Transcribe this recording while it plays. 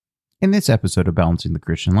In this episode of Balancing the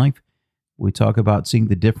Christian Life, we talk about seeing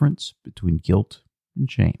the difference between guilt and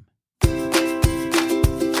shame.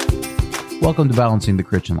 Welcome to Balancing the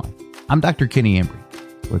Christian Life. I'm Dr. Kenny Embry.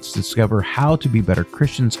 Let's discover how to be better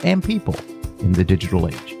Christians and people in the digital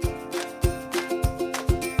age.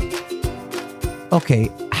 Okay,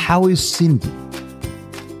 how is Cindy?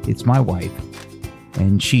 It's my wife,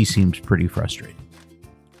 and she seems pretty frustrated.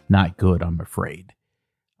 Not good, I'm afraid.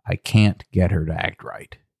 I can't get her to act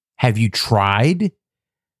right. Have you tried?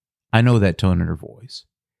 I know that tone in her voice.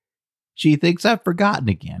 She thinks I've forgotten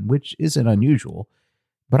again, which isn't unusual,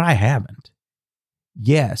 but I haven't.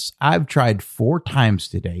 Yes, I've tried 4 times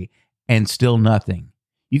today and still nothing.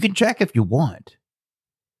 You can check if you want.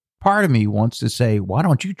 Part of me wants to say, why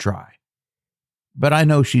don't you try? But I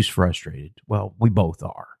know she's frustrated. Well, we both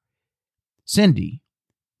are. Cindy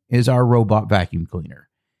is our robot vacuum cleaner,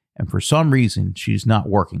 and for some reason, she's not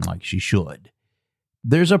working like she should.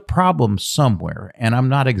 There's a problem somewhere, and I'm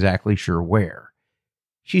not exactly sure where.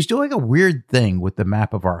 She's doing a weird thing with the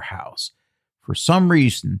map of our house. For some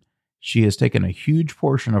reason, she has taken a huge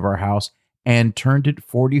portion of our house and turned it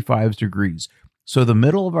 45 degrees. So the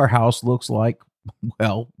middle of our house looks like,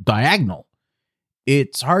 well, diagonal.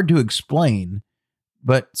 It's hard to explain,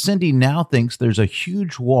 but Cindy now thinks there's a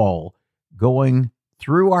huge wall going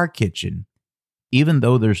through our kitchen, even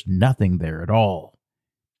though there's nothing there at all.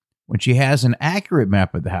 When she has an accurate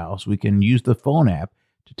map of the house, we can use the phone app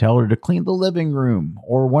to tell her to clean the living room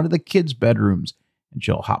or one of the kids' bedrooms, and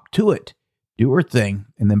she'll hop to it, do her thing,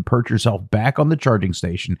 and then perch herself back on the charging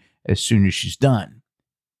station as soon as she's done.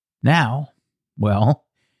 Now, well,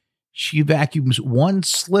 she vacuums one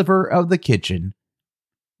sliver of the kitchen,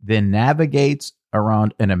 then navigates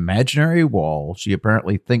around an imaginary wall she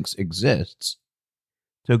apparently thinks exists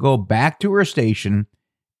to go back to her station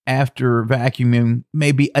after vacuuming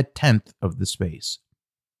maybe 1/10 of the space.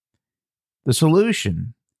 The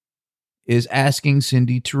solution is asking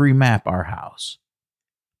Cindy to remap our house.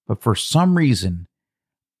 But for some reason,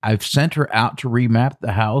 I've sent her out to remap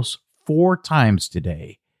the house 4 times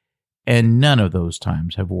today, and none of those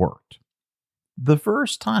times have worked. The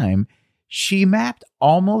first time, she mapped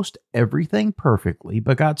almost everything perfectly,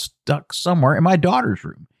 but got stuck somewhere in my daughter's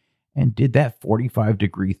room and did that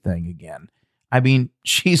 45-degree thing again. I mean,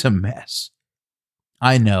 she's a mess.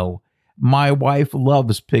 I know. My wife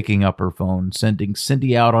loves picking up her phone, sending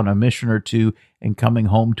Cindy out on a mission or two, and coming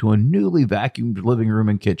home to a newly vacuumed living room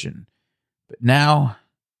and kitchen. But now,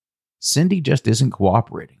 Cindy just isn't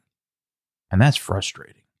cooperating. And that's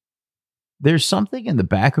frustrating. There's something in the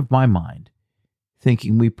back of my mind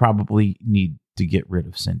thinking we probably need to get rid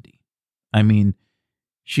of Cindy. I mean,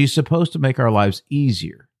 she's supposed to make our lives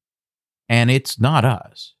easier. And it's not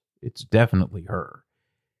us. It's definitely her.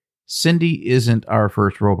 Cindy isn't our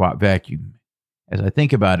first robot vacuum. As I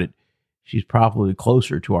think about it, she's probably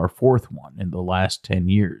closer to our 4th one in the last 10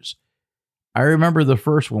 years. I remember the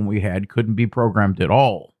first one we had couldn't be programmed at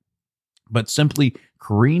all, but simply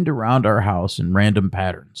careened around our house in random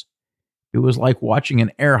patterns. It was like watching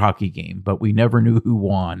an air hockey game, but we never knew who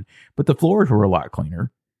won. But the floors were a lot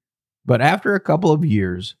cleaner. But after a couple of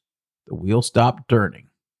years, the wheel stopped turning.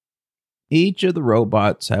 Each of the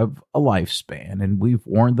robots have a lifespan, and we've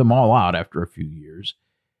worn them all out after a few years.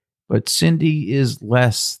 But Cindy is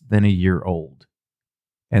less than a year old,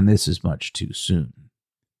 and this is much too soon.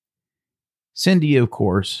 Cindy, of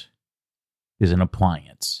course, is an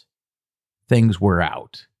appliance. Things wear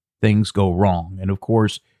out, things go wrong, and of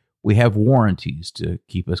course, we have warranties to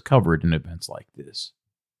keep us covered in events like this.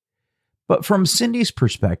 But from Cindy's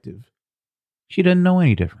perspective, she doesn't know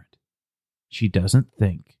any different. She doesn't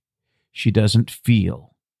think. She doesn't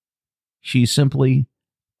feel. She's simply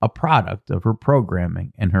a product of her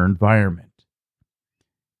programming and her environment.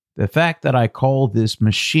 The fact that I call this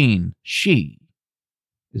machine she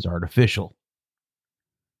is artificial.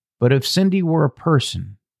 But if Cindy were a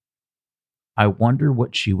person, I wonder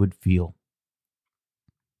what she would feel.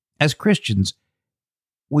 As Christians,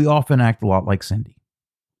 we often act a lot like Cindy.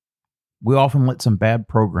 We often let some bad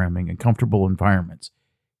programming and comfortable environments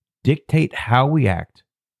dictate how we act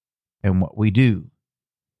and what we do.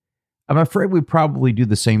 I'm afraid we probably do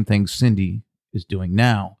the same thing Cindy is doing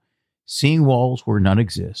now, seeing walls where none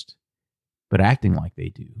exist, but acting like they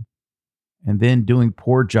do, and then doing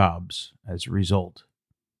poor jobs as a result.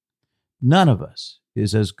 None of us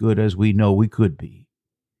is as good as we know we could be,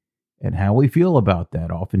 and how we feel about that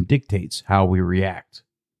often dictates how we react.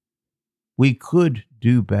 We could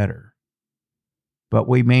do better, but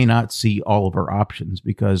we may not see all of our options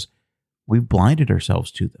because we've blinded ourselves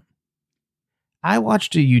to them. I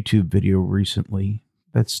watched a YouTube video recently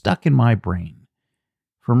that stuck in my brain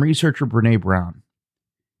from researcher Brene Brown.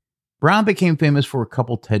 Brown became famous for a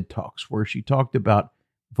couple TED Talks where she talked about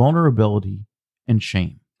vulnerability and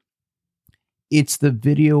shame. It's the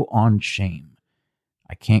video on shame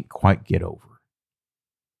I can't quite get over.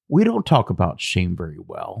 We don't talk about shame very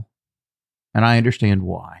well, and I understand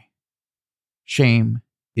why. Shame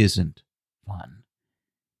isn't fun.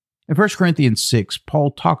 In 1 Corinthians 6,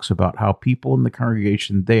 Paul talks about how people in the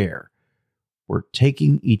congregation there were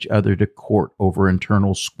taking each other to court over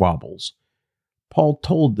internal squabbles. Paul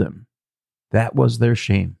told them that was their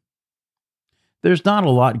shame. There's not a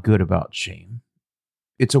lot good about shame.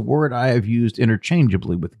 It's a word I have used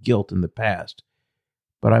interchangeably with guilt in the past,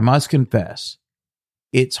 but I must confess,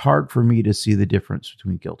 it's hard for me to see the difference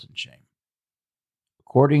between guilt and shame.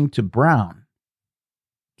 According to Brown,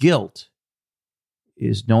 guilt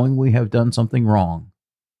is knowing we have done something wrong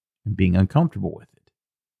and being uncomfortable with it.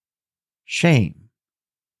 Shame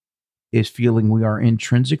is feeling we are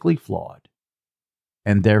intrinsically flawed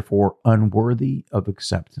and therefore unworthy of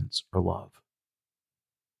acceptance or love.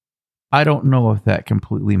 I don't know if that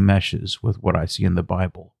completely meshes with what I see in the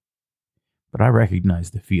Bible, but I recognize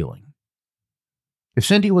the feeling. If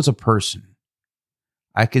Cindy was a person,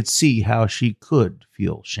 I could see how she could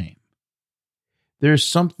feel shame. There's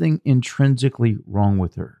something intrinsically wrong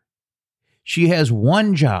with her. She has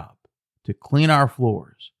one job, to clean our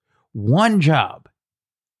floors. One job.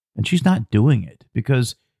 And she's not doing it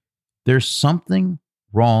because there's something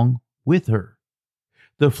wrong with her.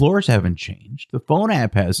 The floors haven't changed. The phone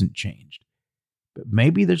app hasn't changed. But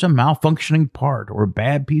maybe there's a malfunctioning part or a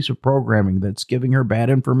bad piece of programming that's giving her bad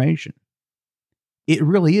information. It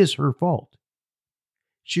really is her fault.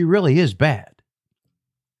 She really is bad.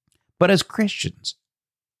 But as Christians,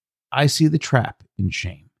 I see the trap in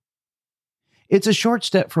shame. It's a short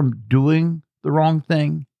step from doing the wrong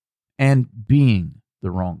thing and being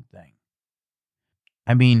the wrong thing.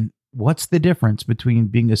 I mean, what's the difference between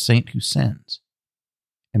being a saint who sins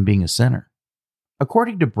and being a sinner?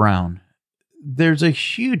 According to Brown, there's a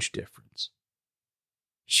huge difference.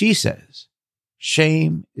 She says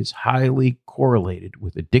shame is highly correlated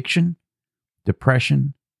with addiction,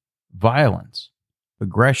 depression, violence,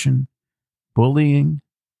 aggression, bullying,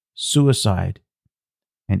 suicide,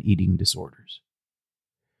 and eating disorders.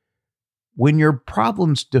 When your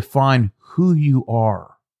problems define who you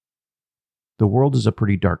are, the world is a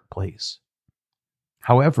pretty dark place.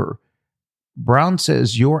 However, Brown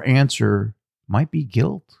says your answer might be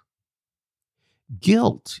guilt.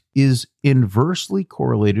 Guilt is inversely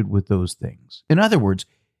correlated with those things. In other words,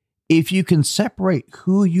 if you can separate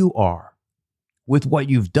who you are with what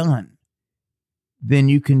you've done, then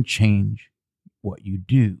you can change what you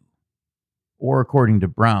do. Or according to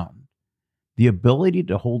Brown, the ability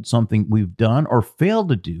to hold something we've done or failed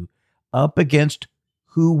to do up against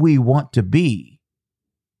who we want to be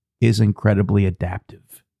is incredibly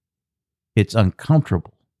adaptive. It's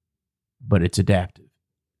uncomfortable, but it's adaptive.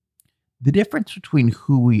 The difference between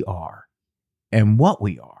who we are and what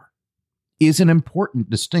we are is an important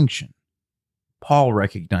distinction. Paul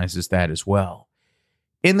recognizes that as well.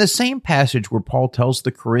 In the same passage where Paul tells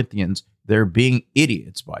the Corinthians they're being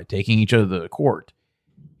idiots by taking each other to court,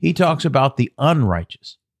 he talks about the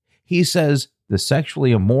unrighteous. He says the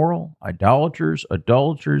sexually immoral, idolaters,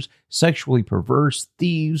 adulterers, sexually perverse,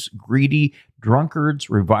 thieves, greedy, drunkards,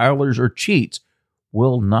 revilers, or cheats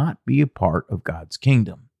will not be a part of God's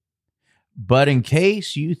kingdom. But in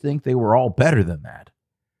case you think they were all better than that,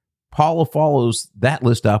 Paul follows that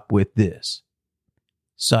list up with this: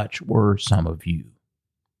 such were some of you.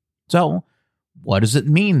 So, what does it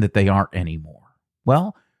mean that they aren't anymore?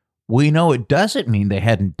 Well, we know it doesn't mean they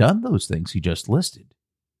hadn't done those things he just listed.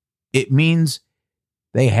 It means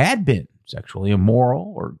they had been sexually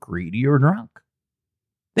immoral or greedy or drunk.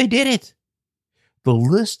 They did it. The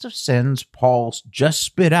list of sins Paul just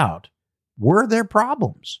spit out were their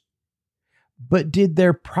problems. But did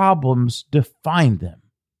their problems define them?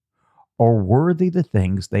 Or were they the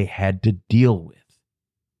things they had to deal with?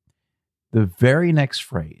 The very next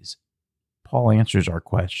phrase, Paul answers our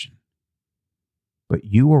question. But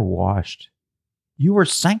you were washed. You were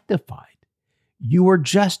sanctified. You were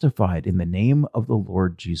justified in the name of the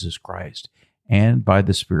Lord Jesus Christ and by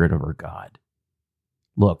the Spirit of our God.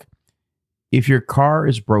 Look, if your car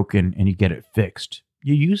is broken and you get it fixed,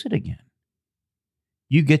 you use it again.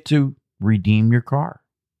 You get to redeem your car.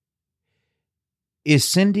 Is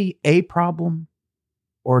Cindy a problem,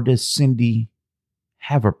 or does Cindy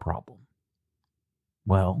have a problem?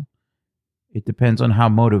 Well, it depends on how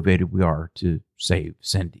motivated we are to save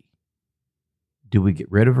Cindy. Do we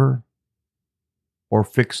get rid of her or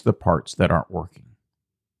fix the parts that aren't working?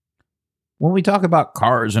 When we talk about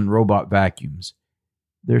cars and robot vacuums,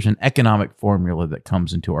 There's an economic formula that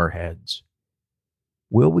comes into our heads.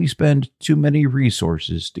 Will we spend too many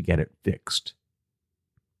resources to get it fixed?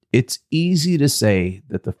 It's easy to say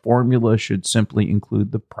that the formula should simply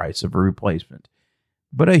include the price of a replacement,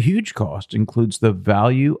 but a huge cost includes the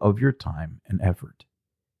value of your time and effort.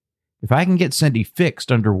 If I can get Cindy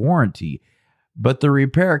fixed under warranty, but the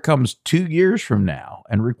repair comes 2 years from now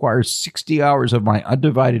and requires 60 hours of my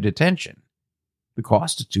undivided attention, the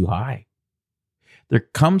cost is too high. There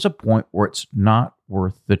comes a point where it's not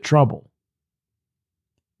worth the trouble.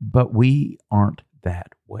 But we aren't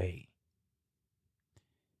that way.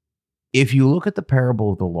 If you look at the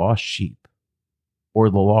parable of the lost sheep or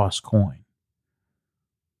the lost coin,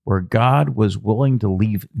 where God was willing to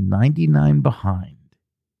leave 99 behind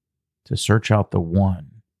to search out the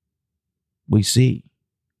one, we see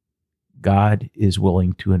God is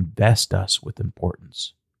willing to invest us with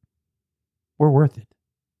importance. We're worth it.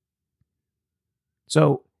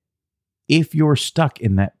 So, if you're stuck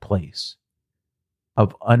in that place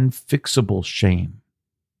of unfixable shame,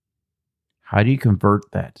 how do you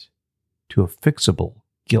convert that to a fixable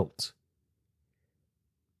guilt?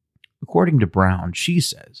 According to Brown, she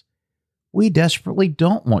says, we desperately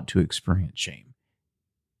don't want to experience shame,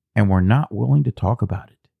 and we're not willing to talk about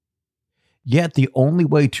it. Yet the only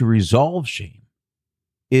way to resolve shame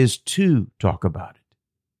is to talk about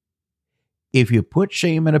it. If you put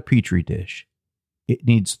shame in a petri dish, it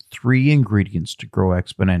needs 3 ingredients to grow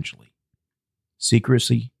exponentially: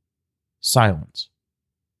 secrecy, silence,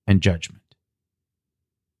 and judgment.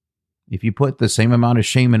 If you put the same amount of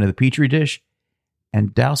shame into the petri dish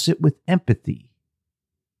and douse it with empathy,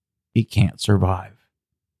 it can't survive.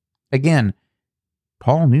 Again,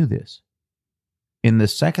 Paul knew this. In the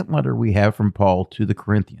second letter we have from Paul to the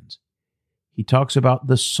Corinthians, he talks about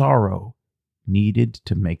the sorrow needed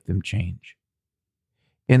to make them change.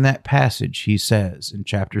 In that passage, he says in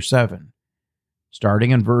chapter 7,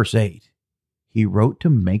 starting in verse 8, he wrote to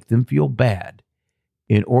make them feel bad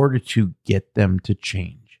in order to get them to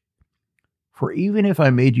change. For even if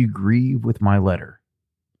I made you grieve with my letter,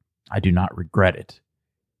 I do not regret it,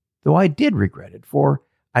 though I did regret it, for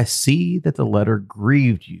I see that the letter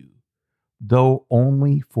grieved you, though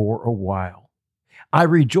only for a while. I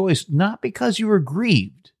rejoice not because you were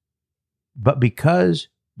grieved, but because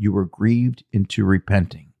you were grieved into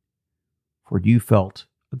repenting, for you felt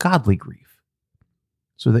a godly grief,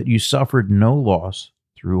 so that you suffered no loss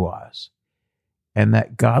through us. And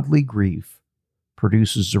that godly grief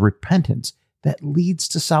produces a repentance that leads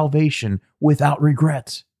to salvation without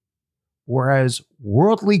regret, whereas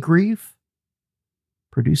worldly grief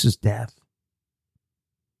produces death.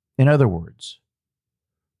 In other words,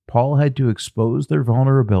 Paul had to expose their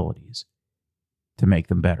vulnerabilities to make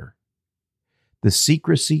them better. The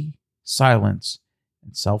secrecy, silence,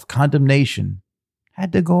 and self-condemnation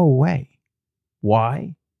had to go away.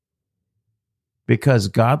 Why? Because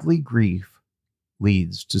godly grief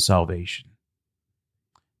leads to salvation.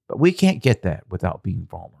 But we can't get that without being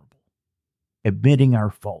vulnerable, admitting our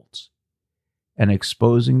faults, and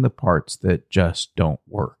exposing the parts that just don't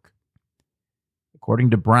work. According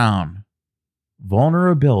to Brown,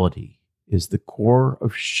 vulnerability is the core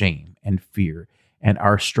of shame and fear and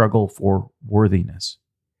our struggle for worthiness.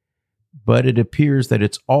 But it appears that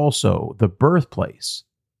it's also the birthplace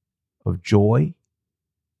of joy,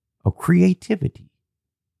 of creativity,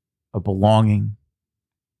 of belonging,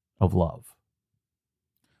 of love.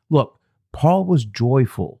 Look, Paul was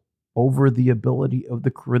joyful over the ability of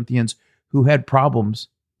the Corinthians who had problems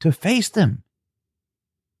to face them.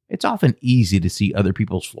 It's often easy to see other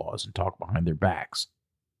people's flaws and talk behind their backs,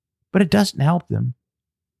 but it doesn't help them,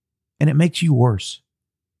 and it makes you worse.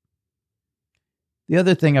 The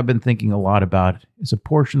other thing I've been thinking a lot about is a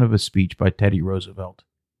portion of a speech by Teddy Roosevelt.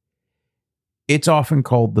 It's often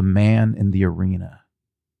called The Man in the Arena.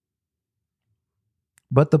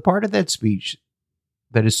 But the part of that speech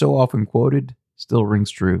that is so often quoted still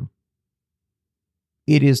rings true.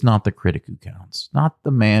 It is not the critic who counts, not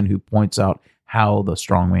the man who points out how the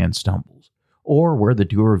strong man stumbles, or where the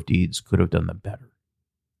doer of deeds could have done them better.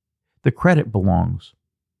 The credit belongs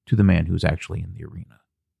to the man who's actually in the arena,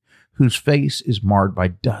 whose face is marred by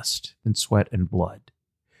dust and sweat and blood,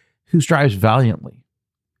 who strives valiantly,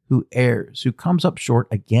 who errs, who comes up short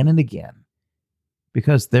again and again,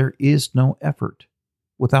 because there is no effort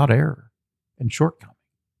without error and shortcoming.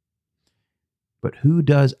 But who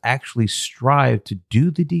does actually strive to do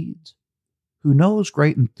the deeds, who knows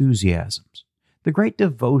great enthusiasms, the great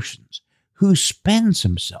devotions, who spends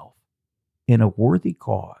himself in a worthy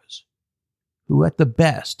cause, who at the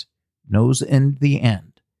best knows in the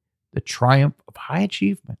end the triumph of high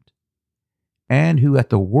achievement, and who at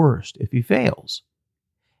the worst, if he fails,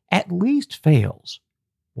 at least fails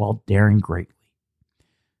while daring greatly,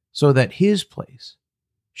 so that his place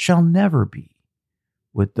shall never be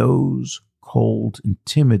with those cold and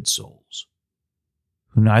timid souls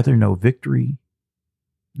who neither know victory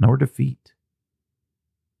nor defeat.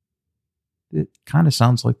 It kind of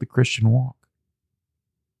sounds like the Christian walk.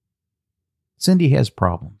 Cindy has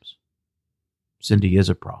problems. Cindy is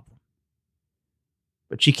a problem.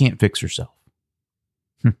 But she can't fix herself.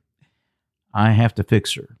 I have to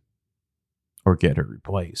fix her or get her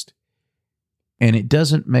replaced. And it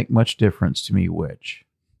doesn't make much difference to me which.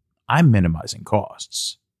 I'm minimizing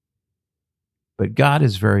costs. But God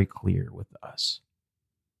is very clear with us.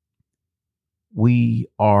 We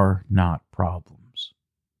are not problems.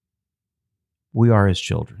 We are his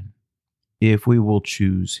children, if we will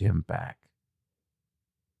choose him back.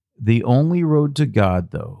 The only road to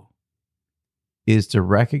God, though, is to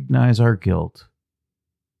recognize our guilt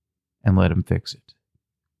and let him fix it.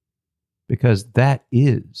 Because that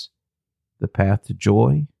is the path to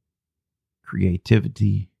joy,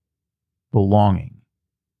 creativity, belonging,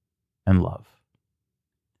 and love.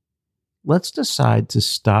 Let's decide to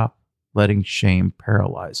stop letting shame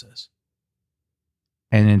paralyze us,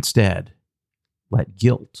 and instead let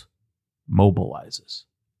guilt mobilize us.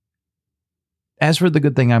 As for the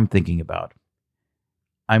good thing I'm thinking about,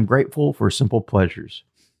 I'm grateful for simple pleasures.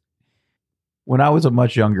 When I was a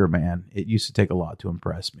much younger man, it used to take a lot to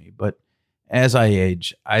impress me, but as I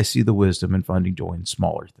age, I see the wisdom in finding joy in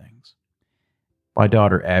smaller things. My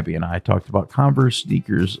daughter Abby and I talked about Converse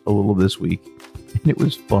sneakers a little this week, and it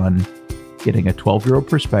was fun getting a 12-year-old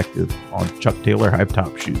perspective on Chuck Taylor high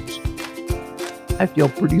top shoes. I feel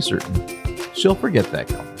pretty certain she'll forget that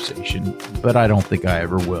conversation, but I don't think I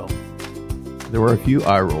ever will. There were a few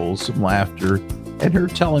eye rolls, some laughter, and her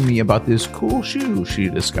telling me about this cool shoe she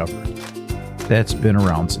discovered that's been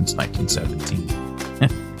around since 1917.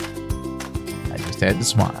 I just had to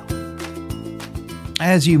smile.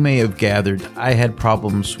 As you may have gathered, I had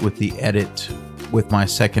problems with the edit with my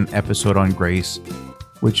second episode on Grace,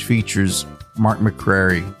 which features Mark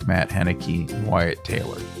McCrary, Matt Henneke, and Wyatt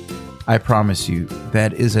Taylor. I promise you,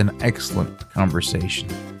 that is an excellent conversation,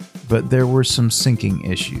 but there were some syncing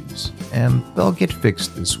issues, and they'll get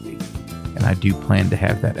fixed this week, and I do plan to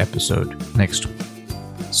have that episode next week.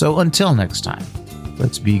 So until next time,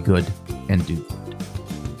 let's be good and do good.